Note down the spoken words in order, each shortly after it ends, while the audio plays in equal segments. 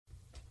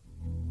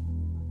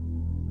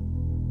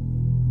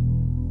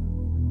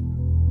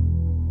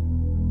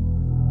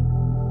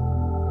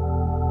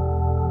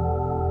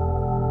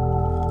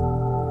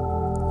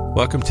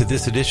Welcome to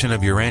this edition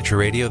of Urantia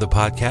Radio, the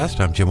podcast.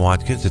 I'm Jim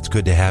Watkins. It's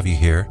good to have you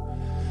here.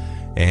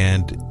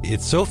 And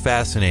it's so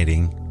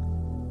fascinating.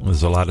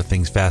 There's a lot of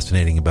things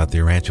fascinating about the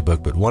Urantia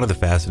book, but one of the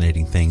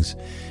fascinating things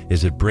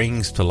is it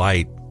brings to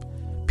light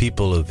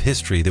people of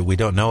history that we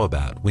don't know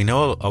about. We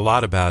know a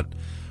lot about,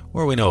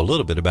 or we know a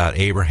little bit about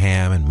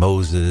Abraham and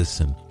Moses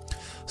and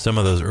some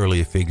of those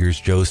earlier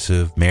figures,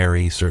 Joseph,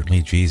 Mary,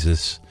 certainly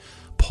Jesus,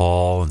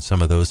 Paul, and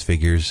some of those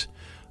figures,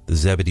 the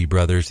Zebedee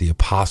brothers, the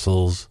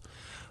apostles,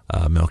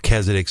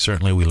 Melchizedek.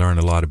 Certainly we learned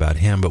a lot about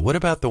him. But what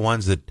about the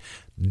ones that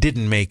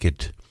didn't make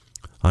it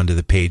onto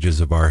the pages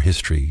of our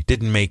history,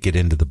 didn't make it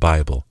into the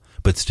Bible,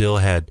 but still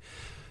had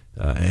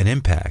an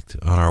impact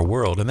on our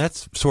world? And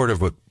that's sort of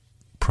what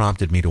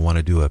prompted me to want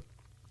to do a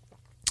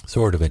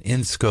sort of an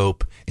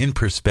in-scope,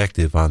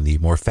 in-perspective on the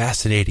more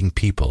fascinating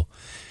people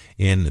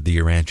in the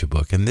Urantia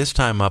book. And this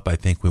time up, I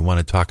think we want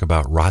to talk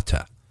about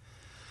Rata.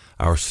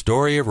 Our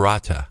story of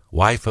Rata,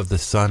 wife of the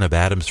son of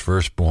Adam's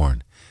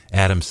firstborn,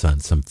 Adam's son,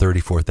 some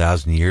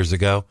 34,000 years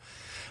ago.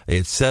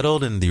 It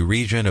settled in the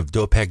region of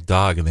Dopek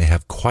Dog, and they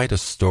have quite a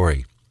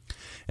story.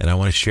 And I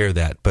want to share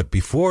that. But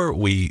before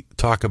we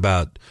talk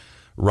about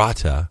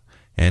Rata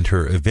and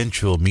her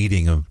eventual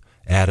meeting of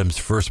Adam's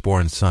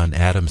firstborn son,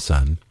 Adam's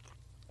son,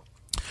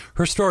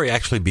 her story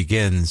actually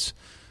begins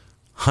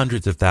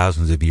hundreds of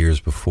thousands of years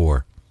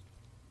before.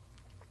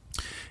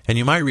 And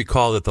you might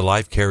recall that the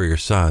life carrier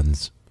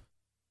sons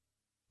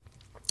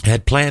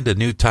had planned a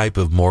new type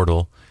of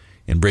mortal,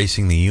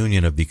 embracing the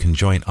union of the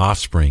conjoint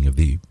offspring of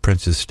the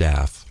prince's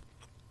staff.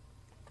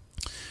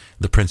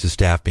 The prince's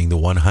staff being the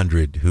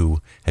 100 who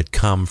had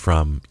come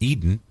from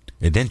Eden,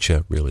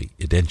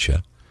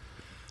 Edentia,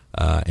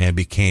 and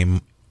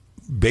became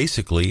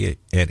basically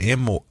an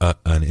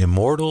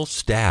immortal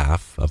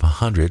staff of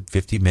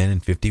 150 men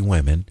and 50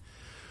 women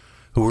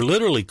who were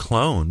literally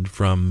cloned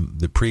from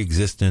the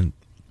pre-existent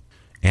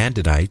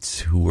Andanites,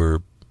 who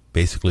were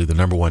basically the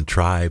number one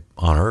tribe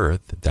on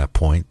Earth at that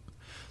point.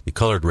 The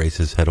colored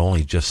races had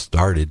only just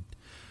started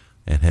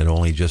and had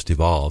only just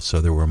evolved, so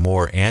there were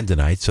more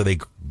Andanites. So they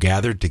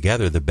gathered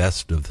together the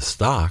best of the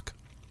stock,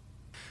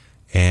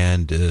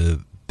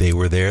 and they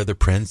were there, the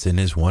prince and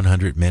his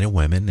 100 men and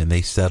women, and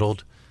they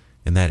settled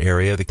in that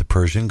area, the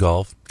Persian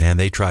Gulf, and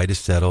they tried to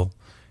settle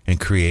and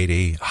create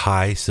a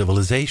high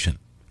civilization.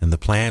 And the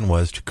plan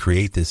was to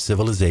create this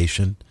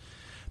civilization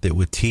that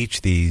would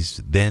teach these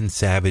then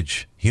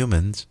savage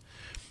humans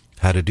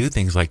how to do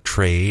things like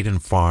trade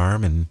and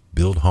farm and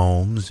build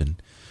homes and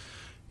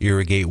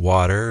irrigate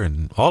water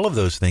and all of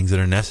those things that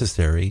are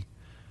necessary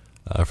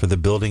for the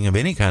building of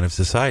any kind of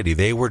society.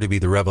 They were to be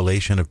the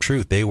revelation of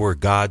truth. They were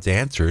God's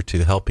answer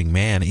to helping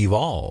man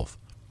evolve.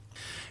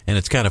 And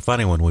it's kind of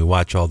funny when we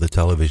watch all the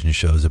television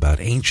shows about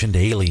ancient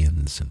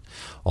aliens and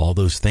all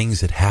those things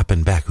that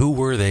happened back. Who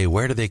were they?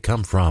 Where did they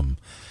come from?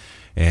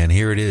 And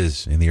here it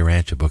is in the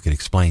Urantia book. It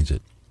explains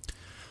it.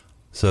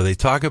 So they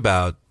talk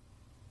about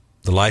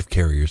the life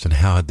carriers and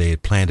how they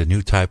had planned a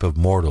new type of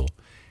mortal,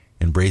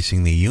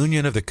 embracing the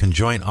union of the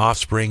conjoint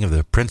offspring of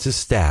the prince's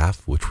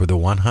staff, which were the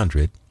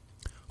 100,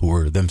 who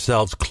were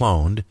themselves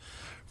cloned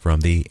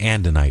from the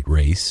Andanite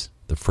race,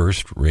 the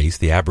first race,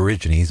 the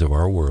aborigines of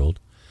our world,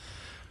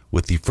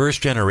 with the first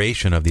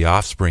generation of the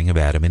offspring of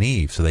Adam and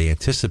Eve. So they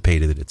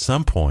anticipated that at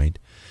some point,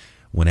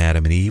 when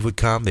Adam and Eve would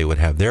come, they would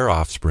have their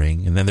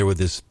offspring, and then there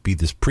would be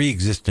this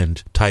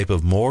pre-existent type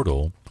of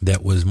mortal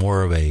that was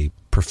more of a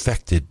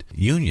perfected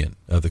union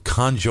of the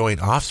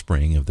conjoint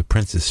offspring of the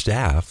prince's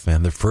staff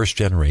and the first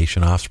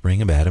generation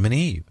offspring of Adam and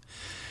Eve.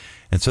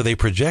 And so they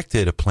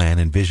projected a plan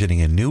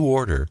envisioning a new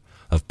order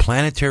of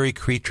planetary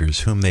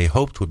creatures whom they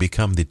hoped would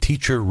become the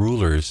teacher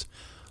rulers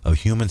of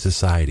human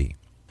society.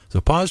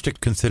 So pause to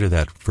consider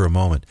that for a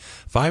moment.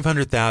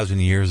 500,000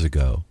 years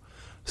ago,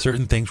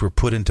 certain things were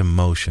put into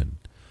motion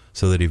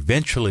so that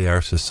eventually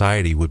our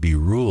society would be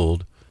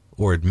ruled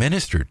or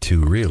administered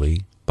to,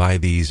 really, by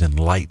these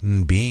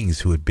enlightened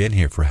beings who had been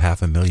here for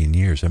 500,000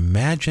 years.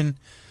 Imagine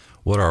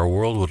what our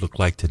world would look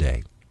like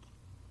today.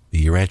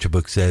 The Urantia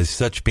book says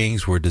such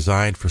beings were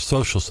designed for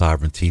social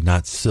sovereignty,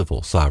 not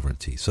civil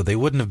sovereignty. So they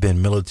wouldn't have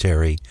been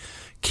military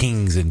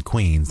kings and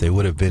queens. They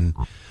would have been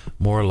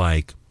more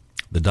like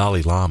the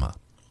Dalai Lama.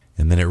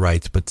 And then it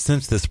writes, but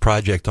since this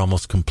project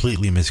almost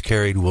completely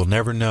miscarried, we'll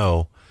never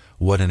know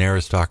what an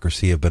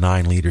aristocracy of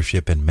benign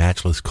leadership and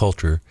matchless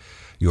culture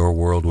your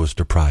world was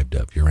deprived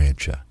of,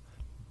 Urantia.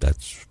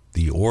 That's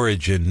the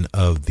origin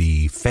of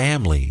the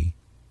family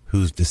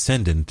whose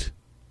descendant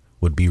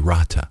would be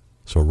Rata.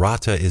 So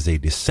Rata is a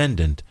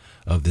descendant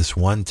of this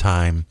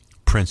one-time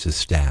prince's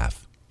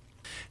staff.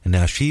 And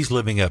now she's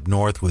living up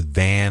north with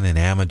Van and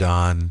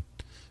Amadon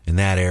in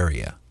that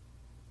area.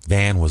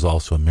 Van was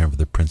also a member of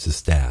the prince's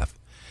staff.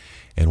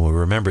 And we'll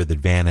remember that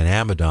Van and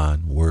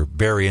Amadon were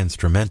very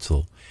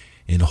instrumental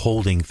in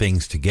holding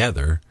things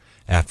together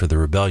after the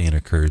rebellion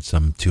occurred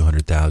some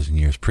 200,000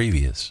 years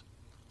previous,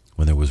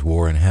 when there was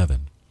war in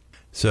heaven.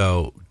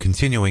 So,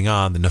 continuing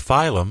on, the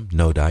Nephilim,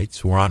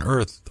 Nodites, were on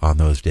earth on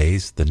those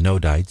days, the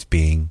Nodites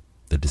being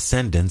the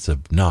descendants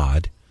of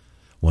Nod,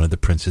 one of the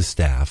prince's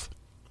staff.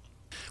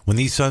 When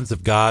these sons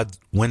of God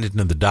went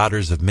into the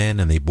daughters of men,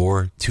 and they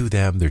bore to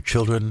them their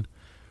children,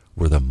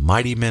 were the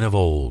mighty men of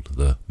old,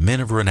 the men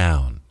of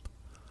renown.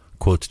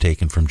 Quotes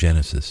taken from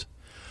Genesis.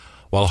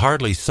 While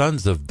hardly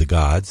sons of the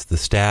gods, the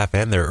staff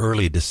and their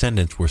early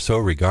descendants were so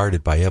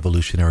regarded by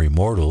evolutionary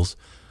mortals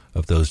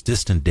of those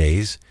distant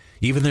days,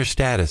 even their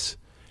status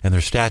and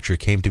their stature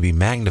came to be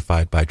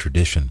magnified by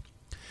tradition.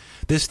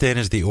 This, then,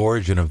 is the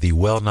origin of the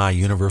well-nigh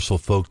universal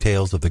folk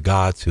tales of the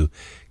gods who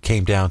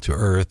came down to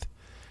earth,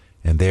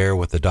 and there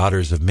with the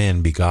daughters of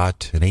men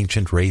begot an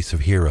ancient race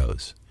of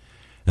heroes.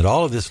 And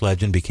all of this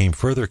legend became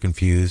further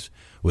confused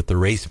with the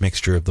race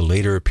mixture of the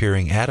later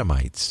appearing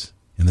Adamites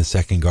in the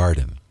second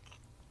garden.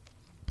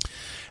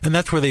 And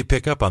that's where they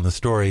pick up on the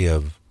story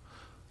of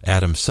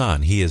Adam's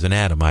son. He is an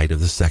Adamite of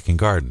the second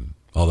garden,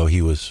 although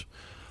I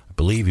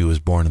believe he was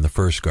born in the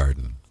first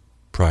garden,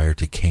 prior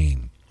to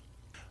Cain.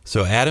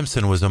 So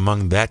Adamson was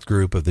among that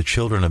group of the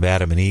children of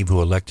Adam and Eve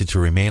who elected to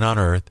remain on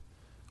earth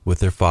with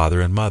their father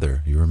and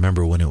mother. You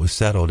remember when it was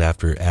settled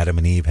after Adam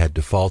and Eve had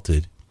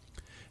defaulted,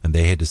 and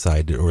they had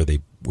decided, or they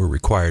were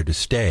required to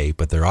stay,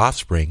 but their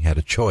offspring had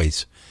a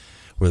choice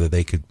whether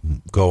they could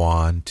go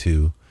on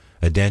to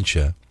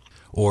Adentia,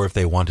 or if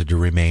they wanted to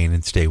remain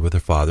and stay with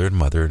their father and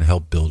mother and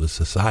help build a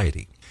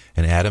society.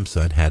 And Adam's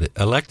son had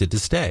elected to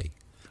stay.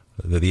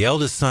 The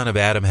eldest son of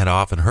Adam had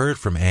often heard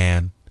from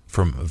Van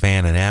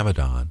and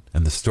Amadon,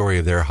 and the story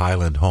of their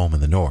highland home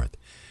in the north,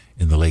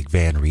 in the Lake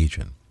Van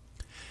region.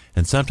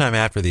 And sometime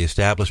after the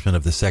establishment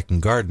of the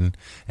second garden,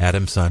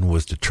 Adam's son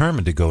was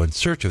determined to go in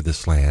search of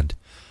this land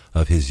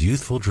of his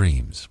youthful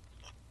dreams.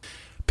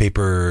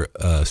 Paper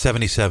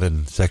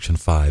 77, Section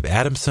 5.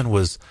 Adamson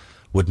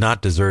would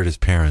not desert his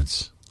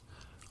parents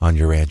on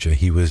Urantia.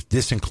 He was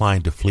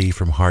disinclined to flee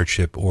from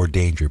hardship or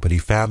danger, but he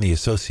found the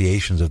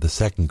associations of the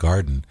second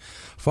garden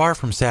far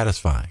from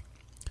satisfying.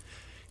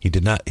 He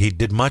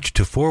did much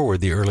to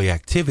forward the early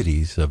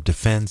activities of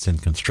defense and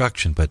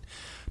construction, but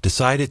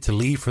decided to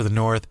leave for the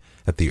north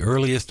at the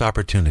earliest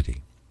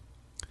opportunity.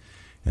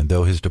 And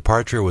though his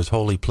departure was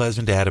wholly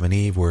pleasant, Adam and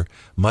Eve were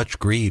much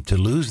grieved to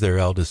lose their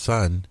eldest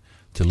son,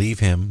 to leave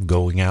him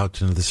going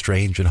out into the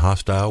strange and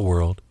hostile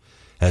world,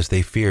 as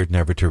they feared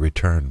never to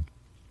return.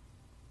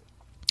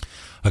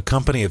 A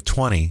company of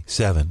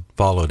 27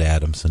 followed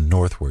Adamson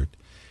northward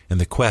in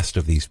the quest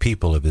of these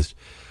people of his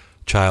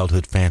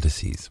childhood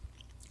fantasies.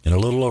 In a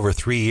little over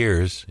 3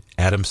 years,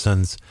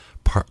 Adamson's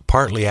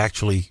party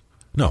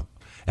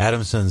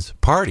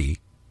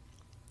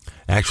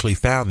actually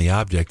found the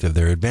object of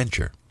their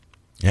adventure.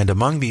 And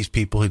among these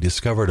people he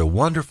discovered a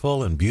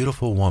wonderful and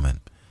beautiful woman,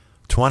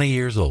 20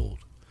 years old,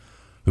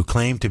 who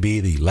claimed to be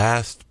the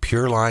last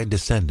pure-line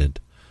descendant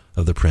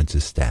of the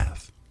prince's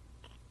staff.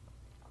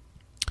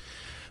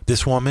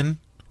 This woman,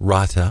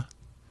 Rata,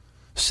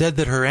 said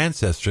that her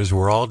ancestors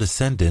were all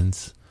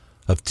descendants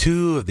of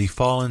 2 of the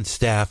fallen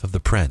staff of the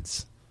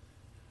prince.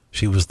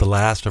 She was the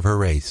last of her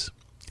race,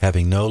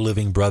 having no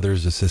living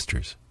brothers or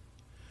sisters.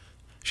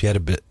 She had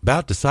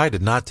about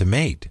decided not to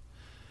mate,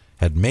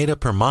 had made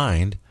up her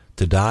mind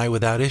to die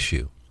without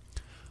issue,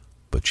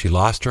 but she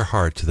lost her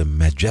heart to the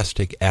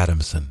majestic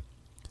Adamson.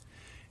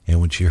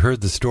 And when she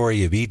heard the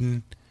story of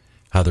Eden,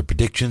 how the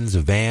predictions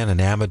of Van and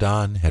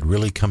Amadon had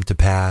really come to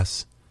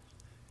pass,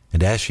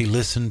 and as she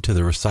listened to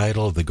the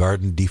recital of the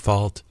garden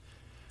default,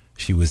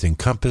 she was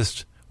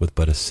encompassed with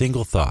but a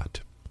single thought: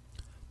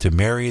 to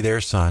marry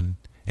their son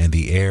and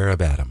the heir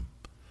of Adam.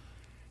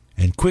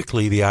 And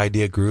quickly the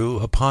idea grew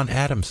upon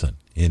Adamson.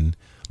 In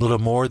little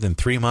more than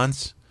 3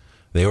 months,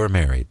 they were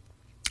married.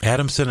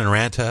 Adamson and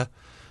Ranta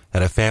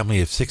had a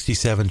family of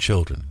 67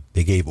 children.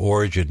 They gave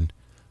origin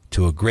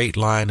to a great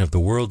line of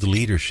the world's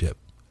leadership,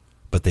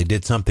 but they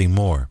did something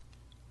more.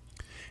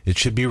 It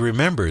should be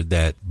remembered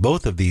that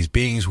both of these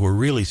beings were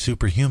really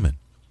superhuman.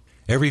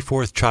 Every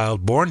 4th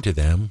child born to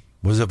them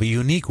was of a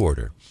unique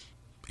order.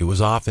 It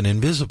was often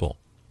invisible.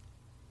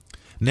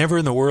 Never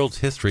in the world's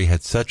history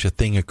had such a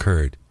thing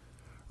occurred.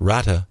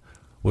 Rata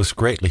was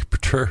greatly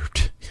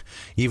perturbed,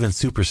 even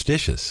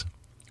superstitious.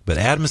 But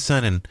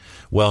Adamson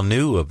well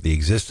knew of the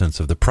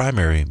existence of the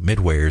primary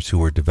midwayers who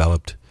were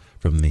developed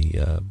from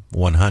the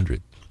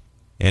 100.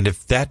 And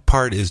if that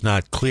part is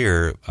not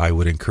clear, I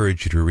would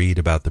encourage you to read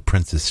about the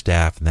prince's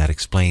staff, and that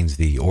explains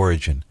the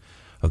origin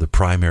of the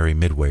primary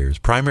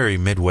midwayers. Primary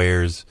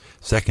midwayers,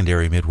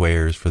 secondary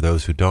midwayers, for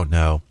those who don't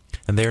know,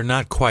 and they are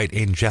not quite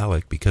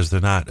angelic because they're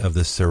not of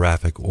the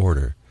seraphic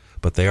order,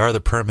 but they are the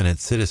permanent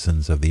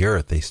citizens of the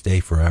earth. They stay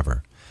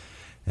forever.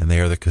 And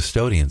they are the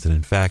custodians. And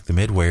in fact, the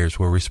midwayers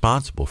were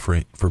responsible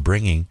for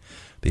bringing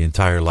the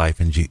entire life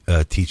and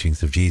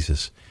teachings of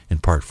Jesus in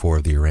Part 4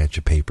 of the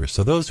Urantia Papers.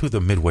 So those who the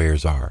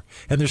midwayers are.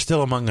 And they're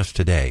still among us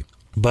today.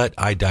 But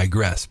I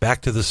digress.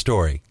 Back to the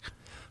story.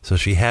 So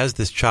she has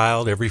this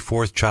child. Every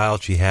 4th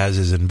child she has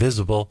is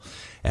invisible.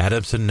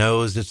 Adamson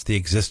knows it's the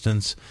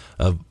existence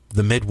of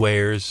the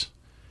midwayers,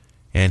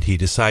 and he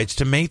decides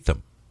to mate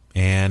them.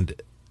 And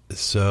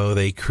so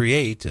they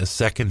create a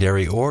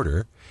secondary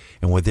order,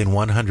 and within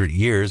 100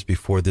 years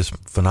before this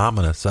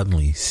phenomena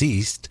suddenly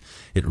ceased,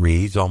 it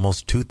reads,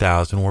 almost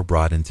 2,000 were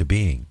brought into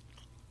being.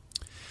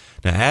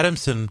 Now,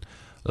 Adamson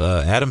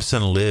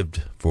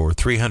lived for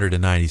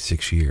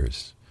 396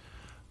 years.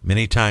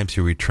 Many times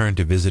he returned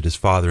to visit his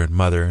father and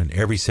mother, and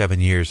every 7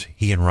 years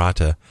he and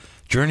Rata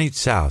journeyed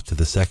south to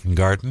the second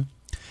garden,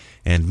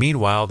 and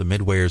meanwhile the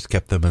Midwayers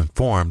kept them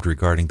informed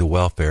regarding the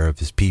welfare of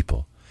his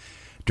people.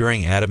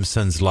 During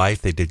Adamson's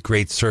life, they did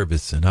great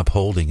service in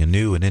upholding a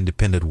new and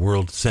independent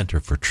world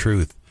center for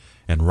truth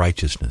and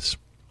righteousness.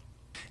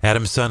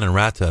 Adamson and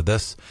Rata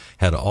thus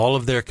had all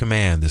of their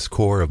command this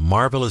corps of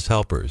marvelous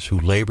helpers who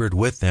labored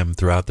with them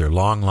throughout their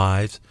long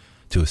lives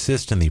to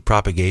assist in the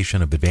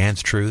propagation of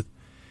advanced truth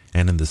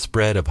and in the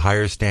spread of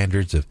higher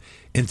standards of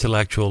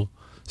intellectual,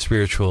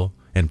 spiritual,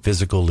 and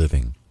physical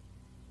living.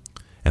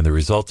 And the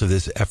results of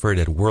this effort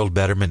at world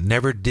betterment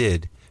never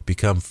did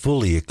become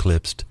fully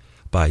eclipsed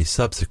by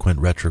subsequent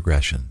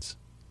retrogressions.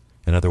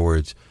 In other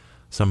words,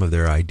 some of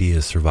their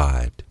ideas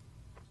survived.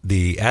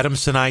 The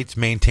Adamsonites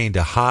maintained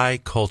a high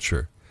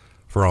culture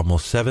for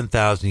almost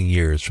 7,000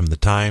 years from the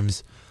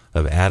times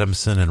of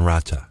Adamson and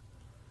Rata.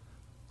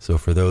 So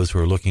for those who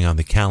are looking on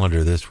the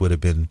calendar, this would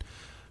have been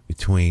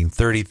between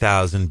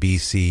 30,000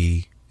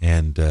 BC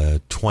and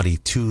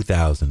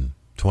 23,000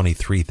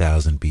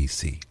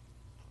 BC.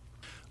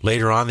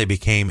 Later on, they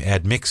became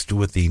admixed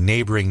with the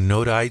neighboring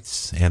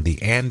Nodites and the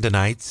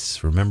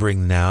Andonites,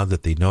 remembering now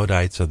that the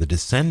Nodites are the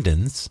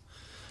descendants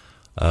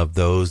of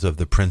those of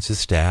the prince's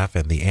staff,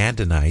 and the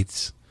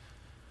Andonites,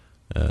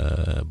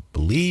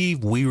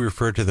 believe we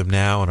refer to them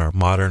now in our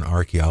modern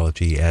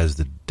archaeology as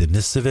the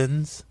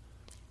Denisovans.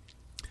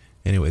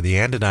 Anyway, the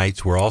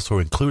Andonites were also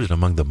included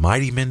among the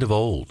mighty men of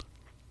old,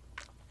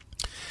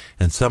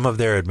 and some of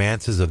their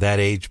advances of that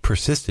age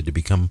persisted to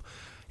become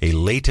a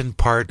latent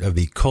part of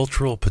the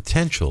cultural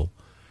potential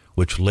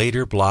which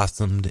later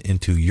blossomed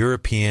into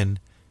European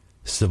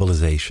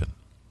civilization.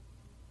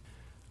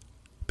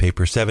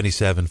 Paper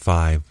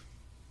 77-5,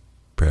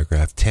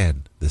 paragraph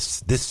 10.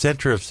 This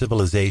center of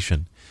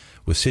civilization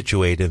was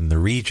situated in the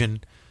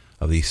region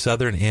of the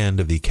southern end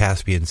of the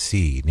Caspian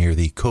Sea, near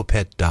the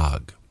Kopet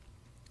Dag.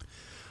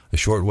 A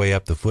short way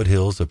up the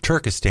foothills of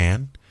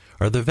Turkestan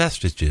are the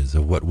vestiges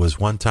of what was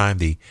one time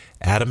the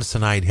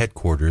Adamsonite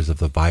headquarters of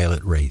the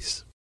Violet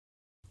race.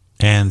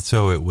 And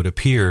so it would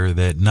appear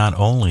that not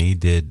only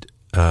did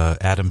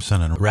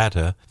Adamson and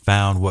Rata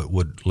found what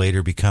would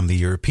later become the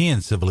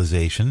European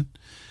civilization,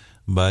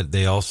 but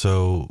they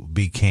also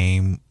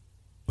became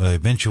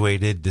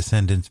eventuated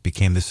descendants,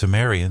 became the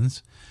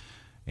Sumerians,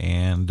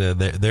 and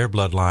their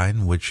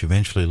bloodline, which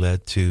eventually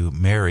led to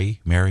Mary.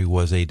 Mary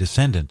was a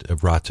descendant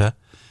of Rata,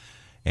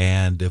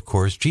 and of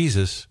course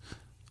Jesus,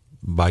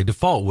 by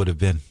default, would have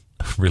been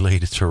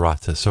related to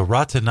Rata. So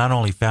Rata not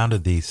only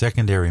founded the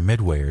secondary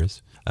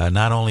Midwayers,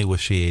 not only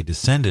was she a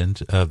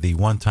descendant of the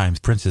one-time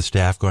prince's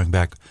staff going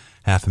back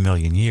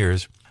 500,000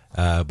 years,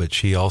 but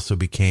she also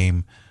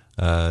became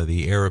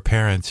the heir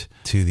apparent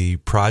to the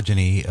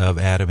progeny of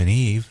Adam and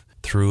Eve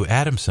through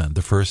Adamson,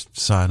 the first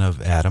son of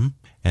Adam.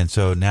 And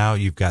so now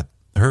you've got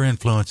her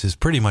influence is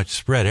pretty much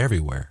spread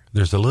everywhere.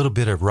 There's a little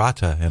bit of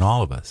Rata in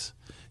all of us,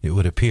 it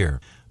would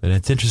appear. And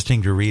it's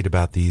interesting to read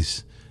about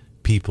these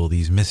people,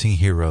 these missing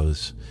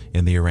heroes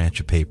in the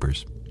Urantia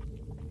papers.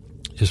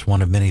 Just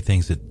one of many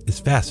things that is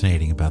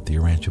fascinating about the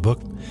Urantia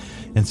book.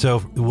 And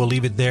so we'll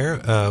leave it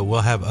there.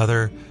 We'll have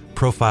other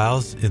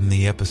profiles in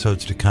the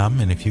episodes to come.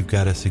 And if you've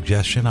got a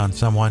suggestion on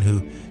someone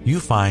who you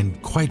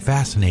find quite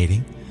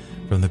fascinating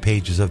from the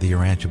pages of the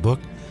Urantia book,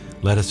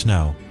 let us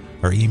know.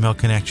 Our email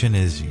connection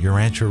is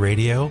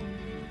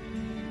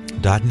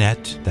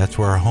urantiaradio.net. That's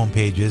where our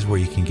homepage is, where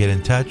you can get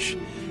in touch,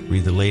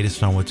 read the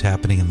latest on what's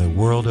happening in the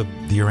world of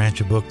the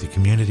Urantia book, the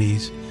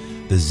communities,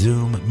 the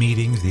Zoom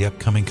meetings, the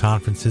upcoming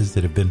conferences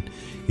that have been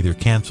either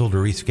canceled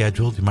or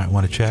rescheduled. You might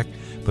want to check,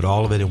 but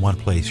all of it in one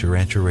place,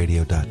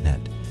 urantiaradio.net.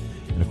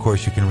 And of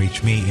course, you can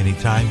reach me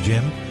anytime,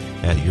 Jim,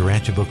 at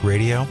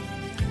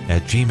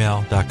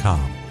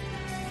urantiabookradio@gmail.com.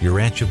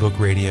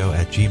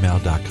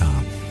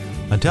 urantiabookradio@gmail.com.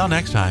 Until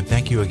next time,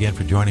 thank you again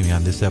for joining me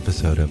on this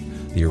episode of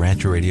the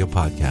Urantia Radio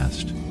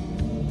Podcast.